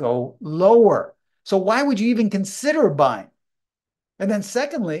want to go lower. So why would you even consider buying? And then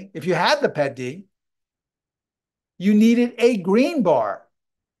secondly, if you had the pet D, you needed a green bar,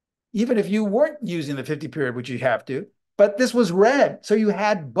 even if you weren't using the 50 period, which you have to, but this was red. So you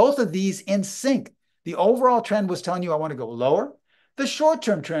had both of these in sync. The overall trend was telling you, I want to go lower. The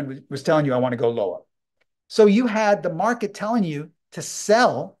short-term trend was telling you, I want to go lower. So you had the market telling you to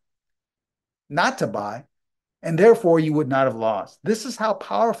sell, not to buy, and therefore you would not have lost. This is how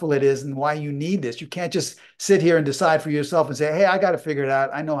powerful it is and why you need this. You can't just sit here and decide for yourself and say, hey, I got to figure it out.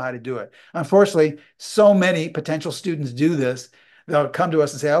 I know how to do it. Unfortunately, so many potential students do this. They'll come to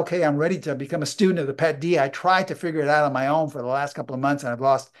us and say, okay, I'm ready to become a student of the PET D. I tried to figure it out on my own for the last couple of months and I've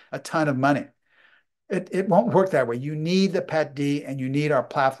lost a ton of money. It won't work that way. You need the PET D and you need our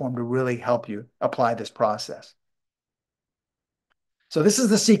platform to really help you apply this process. So this is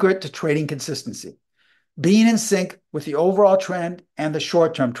the secret to trading consistency. Being in sync with the overall trend and the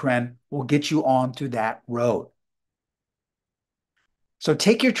short-term trend will get you onto that road. So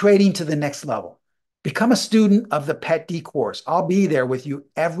take your trading to the next level. Become a student of the PET D course. I'll be there with you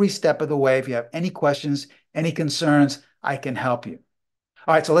every step of the way. If you have any questions, any concerns, I can help you.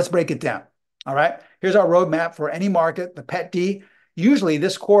 All right, so let's break it down. All right, here's our roadmap for any market, the PET D. Usually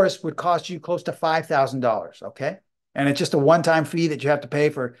this course would cost you close to $5,000, okay? And it's just a one-time fee that you have to pay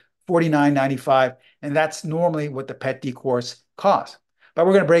for $49.95, and that's normally what the PET D course costs. But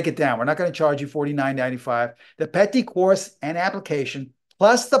we're going to break it down. We're not going to charge you $49.95. The PET D course and application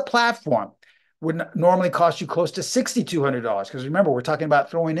plus the platform would normally cost you close to $6,200 because remember, we're talking about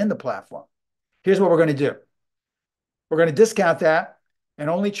throwing in the platform. Here's what we're going to do. We're going to discount that and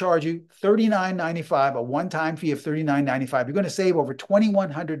only charge you $39.95, a one-time fee of $39.95. You're going to save over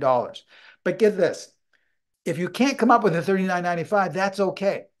 $2,100. But get this. If you can't come up with the $39.95, that's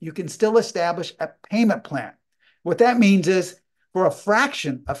okay. You can still establish a payment plan. What that means is for a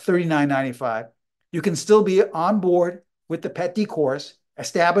fraction of $39.95, you can still be on board with the PET D course,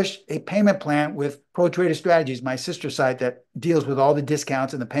 establish a payment plan with Pro Trader Strategies, my sister site that deals with all the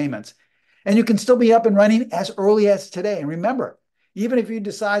discounts and the payments. And you can still be up and running as early as today. And remember, even if you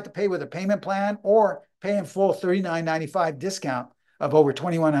decide to pay with a payment plan or pay in full $39.95 discount of over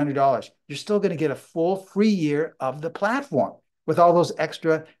 $2,100, you're still going to get a full free year of the platform with all those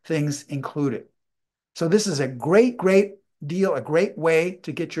extra things included. So this is a great, great deal, a great way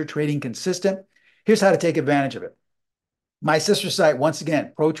to get your trading consistent. Here's how to take advantage of it. My sister site, once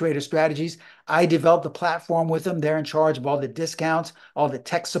again, Pro Trader Strategies. I developed the platform with them. They're in charge of all the discounts, all the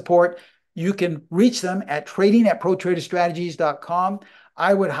tech support. You can reach them at trading@protraderstrategies.com.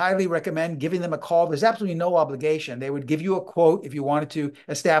 I would highly recommend giving them a call. There's absolutely no obligation. They would give you a quote if you wanted to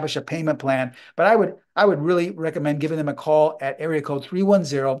establish a payment plan. But I would really recommend giving them a call at area code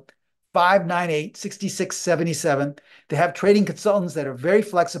 310-598-6677. They have trading consultants that are very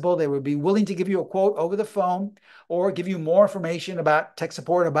flexible. They would be willing to give you a quote over the phone or give you more information about tech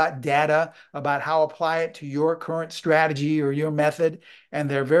support, about data, about how to apply it to your current strategy or your method. And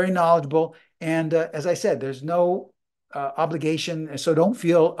they're very knowledgeable. And as I said, there's no obligation. So don't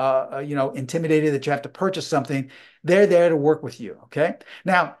feel, intimidated that you have to purchase something. They're there to work with you. Okay.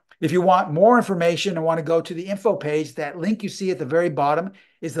 Now, if you want more information and want to go to the info page, that link you see at the very bottom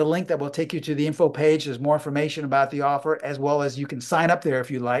is the link that will take you to the info page. There's more information about the offer, as well as you can sign up there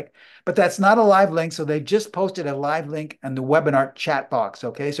if you like. But that's not a live link. So they just posted a live link in the webinar chat box.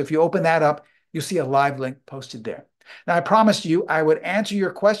 Okay. So if you open that up, you'll see a live link posted there. Now, I promised you I would answer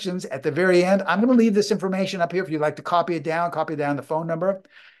your questions at the very end. I'm going to leave this information up here if you'd like to copy it down the phone number.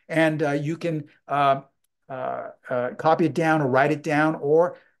 And you can copy it down or write it down,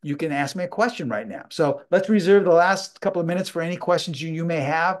 or you can ask me a question right now. So let's reserve the last couple of minutes for any questions you may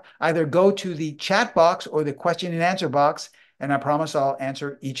have. Either go to the chat box or the question and answer box, and I promise I'll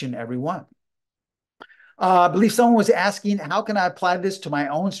answer each and every one. I believe someone was asking, how can I apply this to my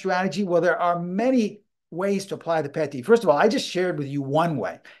own strategy? Well, there are many ways to apply the PET D. First of all, I just shared with you one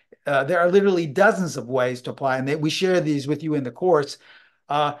way. There are literally dozens of ways to apply, and we share these with you in the course.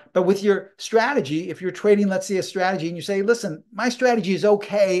 But with your strategy, if you're trading, let's say a strategy, and you say, listen, my strategy is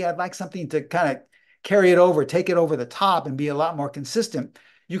okay. I'd like something to kind of carry it over, take it over the top and be a lot more consistent.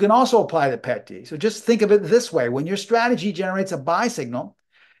 You can also apply the PET-D. So just think of it this way. When your strategy generates a buy signal,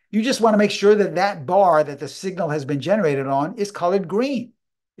 you just want to make sure that that bar that the signal has been generated on is colored green.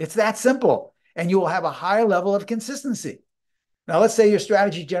 It's that simple. And you will have a higher level of consistency. Now, let's say your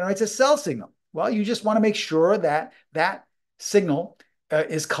strategy generates a sell signal. Well, you just want to make sure that that signal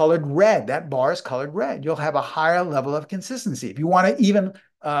is colored red. That bar is colored red. You'll have a higher level of consistency. If you want to even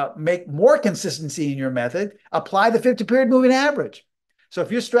make more consistency in your method, apply the 50-period moving average. So if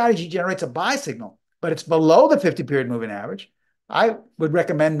your strategy generates a buy signal, but it's below the 50-period moving average, I would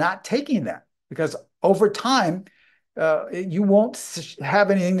recommend not taking that, because over time, you won't have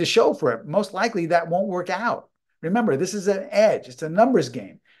anything to show for it. Most likely that won't work out. Remember, this is an edge. It's a numbers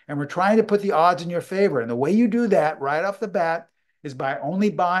game. And we're trying to put the odds in your favor. And the way you do that right off the bat is by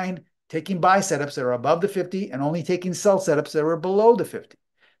only taking buy setups that are above the 50 and only taking sell setups that are below the 50.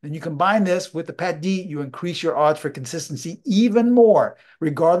 Then you combine this with the PET-D, you increase your odds for consistency even more,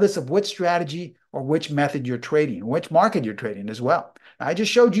 regardless of which strategy or which method you're trading, which market you're trading as well. Now, I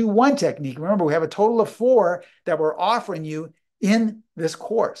just showed you one technique. Remember, we have a total of 4 that we're offering you in this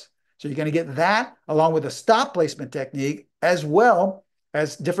course. So you're going to get that along with a stop placement technique, as well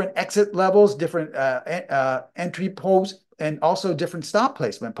as different exit levels, different entry posts, and also different stop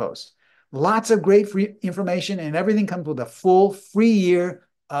placement posts. Lots of great free information, and everything comes with a full free year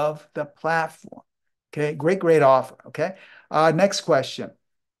of the platform. Okay, great offer. Okay, next question.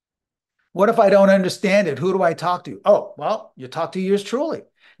 What if I don't understand it? Who do I talk to? Oh, well, you talk to yours truly.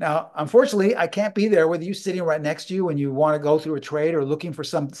 Now, unfortunately, I can't be there with you sitting right next to you when you want to go through a trade or looking for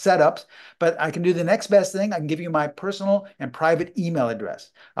some setups, but I can do the next best thing. I can give you my personal and private email address.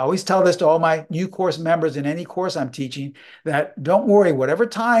 I always tell this to all my new course members in any course I'm teaching, that don't worry, whatever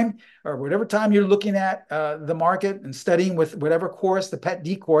time you're looking at the market and studying with whatever course, the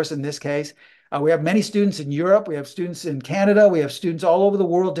PET-D course in this case. We have many students in Europe. We have students in Canada. We have students all over the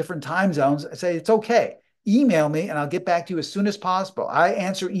world, different time zones. I say, it's okay. Email me and I'll get back to you as soon as possible. I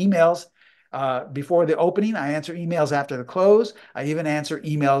answer emails before the opening. I answer emails after the close. I even answer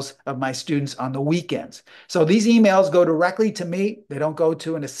emails of my students on the weekends. So these emails go directly to me. They don't go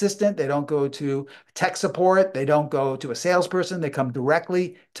to an assistant. They don't go to tech support. They don't go to a salesperson. They come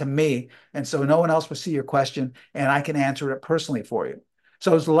directly to me. And so no one else will see your question, and I can answer it personally for you.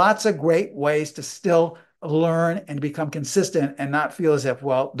 So there's lots of great ways to still learn and become consistent and not feel as if,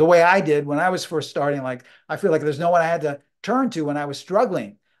 well, the way I did when I was first starting, like I feel like there's no one I had to turn to when I was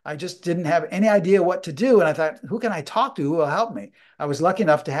struggling. I just didn't have any idea what to do. And I thought, who can I talk to? Who will help me? I was lucky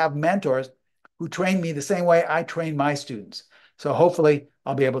enough to have mentors who trained me the same way I train my students. So hopefully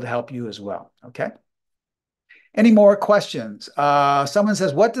I'll be able to help you as well. Okay. Any more questions? Someone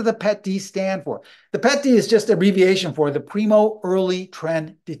says, what does the PET-D stand for? The PET-D is just abbreviation for the Primo Early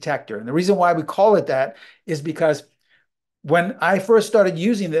Trend Detector. And the reason why we call it that is because when I first started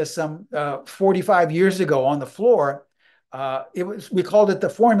using this some 45 years ago on the floor, we called it the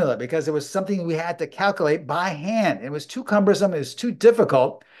formula because it was something we had to calculate by hand. It was too cumbersome. It was too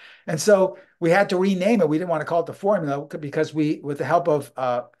difficult. And so we had to rename it. We didn't want to call it the formula because with the help of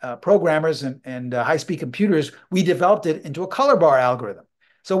programmers and high-speed computers, we developed it into a color bar algorithm.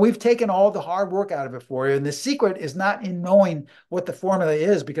 So we've taken all the hard work out of it for you. And the secret is not in knowing what the formula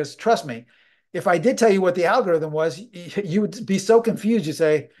is, because trust me, if I did tell you what the algorithm was, you would be so confused. You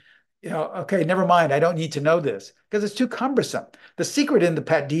say, okay, never mind. I don't need to know this because it's too cumbersome. The secret in the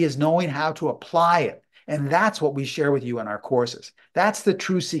PET-D is knowing how to apply it. And that's what we share with you in our courses. That's the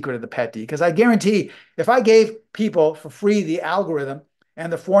true secret of the PET-D, because I guarantee if I gave people for free the algorithm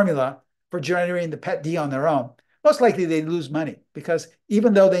and the formula for generating the PET-D on their own, most likely they'd lose money, because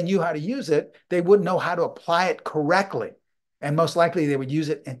even though they knew how to use it, they wouldn't know how to apply it correctly. And most likely they would use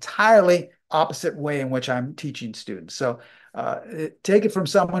it entirely opposite way in which I'm teaching students. So take it from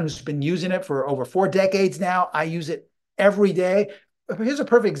someone who's been using it for over 4 decades now. I use it every day. Here's a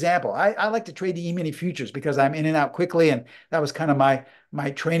perfect example. I like to trade the E-mini futures because I'm in and out quickly, and that was kind of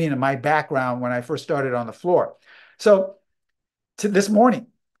my training and my background when I first started on the floor. So this morning,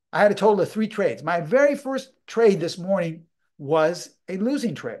 I had a total of 3 trades. My very first trade this morning was a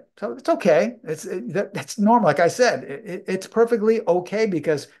losing trade. So it's okay. That's normal. Like I said, it's perfectly okay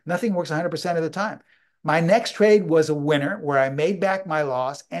because nothing works 100% of the time. My next trade was a winner where I made back my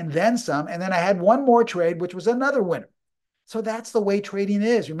loss and then some. And then I had one more trade, which was another winner. So that's the way trading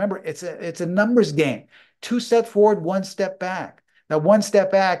is. Remember, it's a numbers game. 2 step forward, 1 step back. Now, 1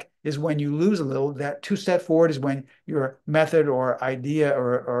 step back is when you lose a little. That 2 step forward is when your method or idea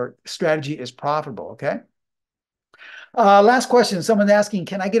or strategy is profitable, okay? Last question. Someone's asking,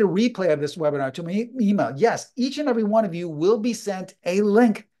 can I get a replay of this webinar to my email? Yes, each and every one of you will be sent a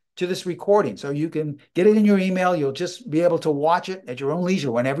link to this recording. So you can get it in your email. You'll just be able to watch it at your own leisure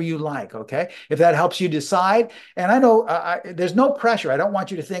whenever you like, okay? If that helps you decide. And I know there's no pressure. I don't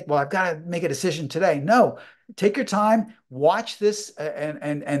want you to think, well, I've got to make a decision today. No, take your time, watch this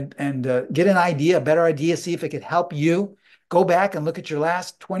and get an idea, a better idea, see if it could help you. Go back and look at your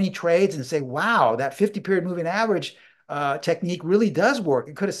last 20 trades and say, wow, that 50-period moving average technique really does work.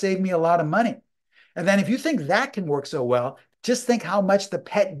 It could have saved me a lot of money. And then if you think that can work so well, just think how much the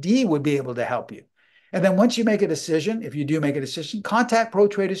PET D would be able to help you. And then once you make a decision, if you do make a decision, contact Pro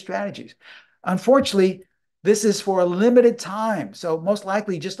Trader Strategies. Unfortunately, this is for a limited time. So most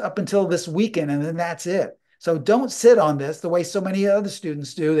likely just up until this weekend, and then that's it. So don't sit on this the way so many other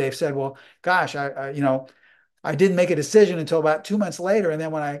students do. They've said, well, gosh, I didn't make a decision until about 2 months later. And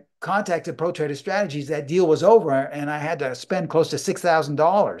then when I contacted Pro Trader Strategies, that deal was over and I had to spend close to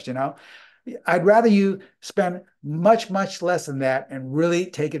 $6,000, I'd rather you spend much, much less than that and really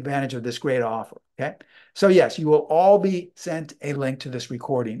take advantage of this great offer, okay? So yes, you will all be sent a link to this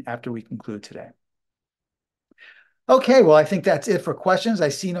recording after we conclude today. Okay, well, I think that's it for questions. I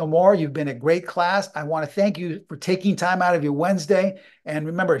see no more. You've been a great class. I want to thank you for taking time out of your Wednesday. And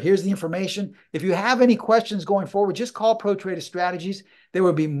remember, here's the information. If you have any questions going forward, just call Pro Trader Strategies. They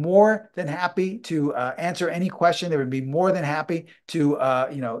would be more than happy to answer any question. They would be more than happy to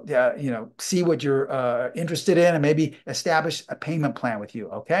see what you're interested in and maybe establish a payment plan with you.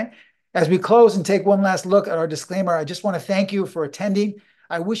 Okay. As we close and take one last look at our disclaimer, I just want to thank you for attending.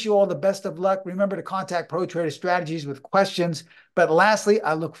 I wish you all the best of luck. Remember to contact Pro Trader Strategies with questions. But lastly,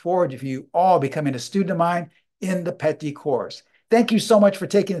 I look forward to you all becoming a student of mine in the PET D course. Thank you so much for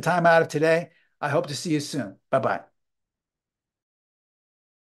taking the time out of today. I hope to see you soon. Bye-bye.